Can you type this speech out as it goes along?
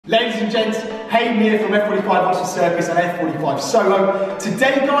Ladies and gents, Haydn here from F45 Circus and F45 Soho.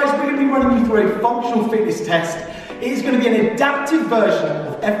 Today guys, we're going to be running you through a functional fitness test. It is going to be an adaptive version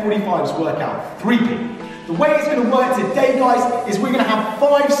of F45's workout, Threepeat. The way it's going to work today guys is we're going to have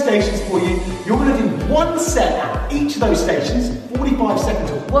 5 stations for you. You're going to do 1 set at each of those stations, 45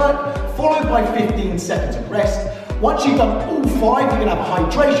 seconds of work, followed by 15 seconds of rest. Once you've done all 5, you're going to have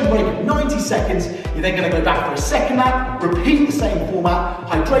a hydration break of 90 seconds. You're then going to go back for a second lap, repeat the same format,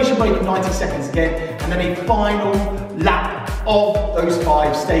 hydration break of 90 seconds again, and then a final lap of those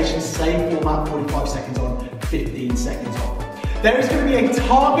 5 stations, same format, 45 seconds on, 15 seconds off. There is going to be a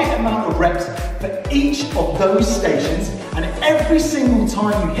target amount of reps for each of those stations, and every single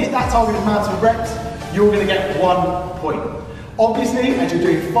time you hit that target amount of reps, you're going to get 1 point. Obviously, as you're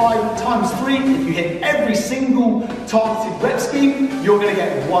doing 5 times 3, if you hit every single targeted rep scheme, you're going to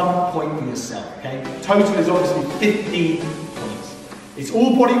get 1 point for yourself, okay? Total is obviously 15 points. It's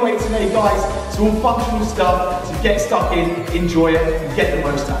all body weight today, guys. It's all functional stuff, so get stuck in, enjoy it, and get the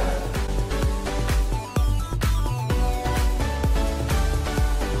most out of it.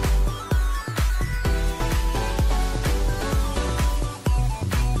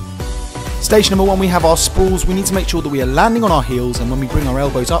 Station number 1, we have our sprawls. We need to make sure that we are landing on our heels, and when we bring our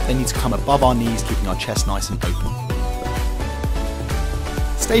elbows up, they need to come above our knees, keeping our chest nice and open.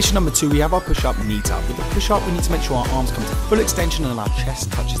 Station number 2, we have our push-up knee tuck. With the push-up, we need to make sure our arms come to full extension and our chest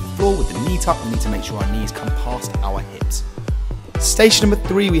touches the floor. With the knee tuck, we need to make sure our knees come past our hips. Station number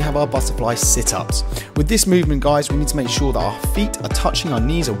 3, we have our butterfly sit-ups. With this movement, guys, we need to make sure that our feet are touching, our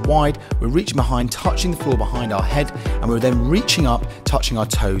knees are wide, we're reaching behind, touching the floor behind our head, and we're then reaching up, touching our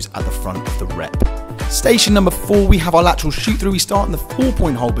toes at the front of the rep. Station number 4, we have our lateral shoot through. We start in the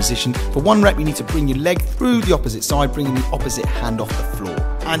 4-point hold position. For 1 rep, you need to bring your leg through the opposite side, bringing the opposite hand off the floor.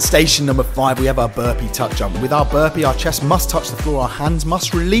 And station number 5, we have our burpee tuck jump. With our burpee, our chest must touch the floor, our hands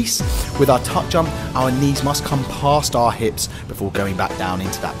must release. With our tuck jump, our knees must come past our hips before going back down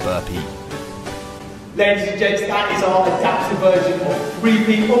into that burpee. Ladies and gents, that is our adaptive version of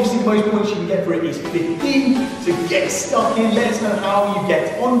Threepeat. Obviously, the most points you can get for it is 15. So get stuck in, let us know how you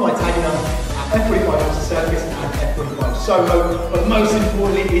get on by tagging us at F45 Circus and F45 Soho. But most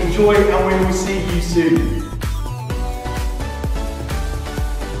importantly, enjoy, and we will see you soon.